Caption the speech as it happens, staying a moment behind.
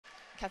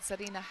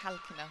Katsiaryna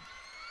Halkina.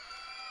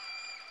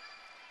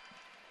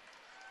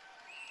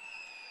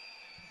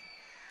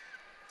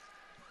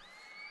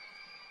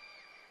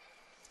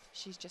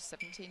 She's just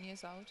 17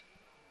 years old.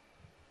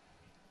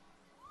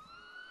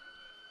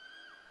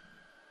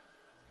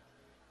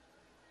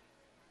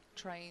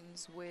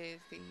 Trains with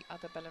the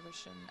other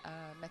Belarusian,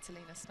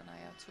 Metelina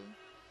Stanayatu.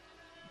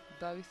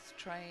 Both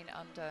train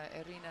under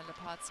Irina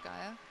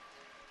Lepatskaya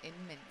in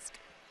Minsk.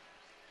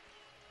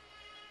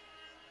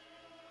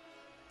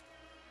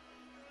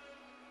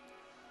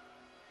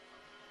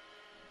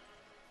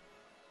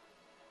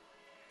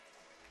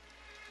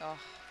 Oh,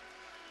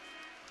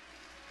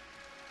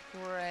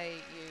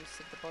 great use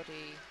of the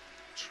body,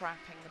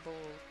 trapping the ball.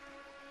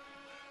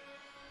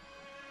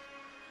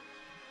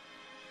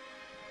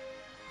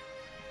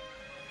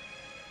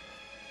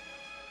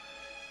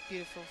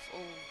 Beautiful.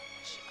 Oh,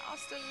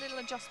 just a little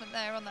adjustment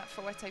there on that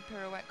fouette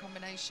pirouette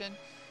combination.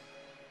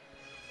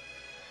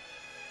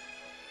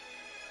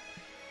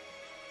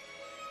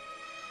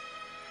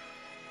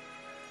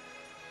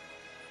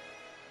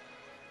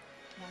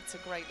 That's a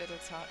great little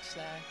touch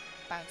there,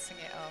 bouncing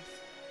it off.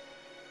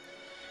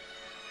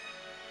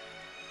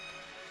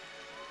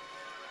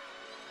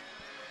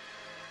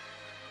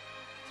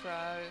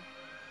 Throw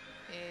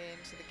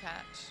into the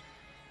catch.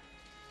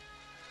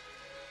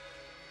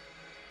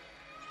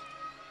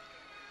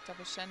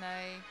 Double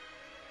chaîné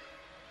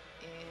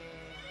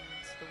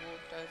into the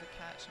walked over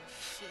catch and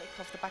flick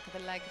off the back of the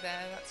leg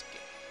there. That's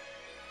good.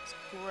 It's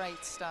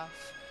great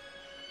stuff.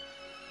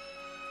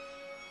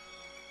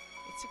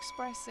 It's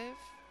expressive,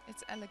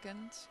 it's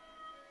elegant.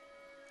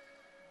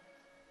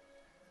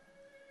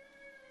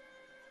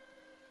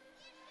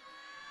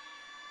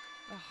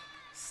 Oh,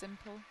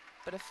 simple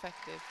but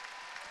effective.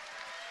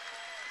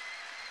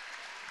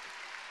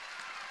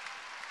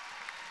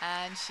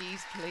 And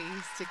she's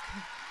pleased to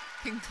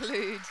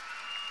conclude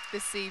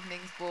this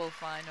evening's ball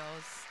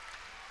finals.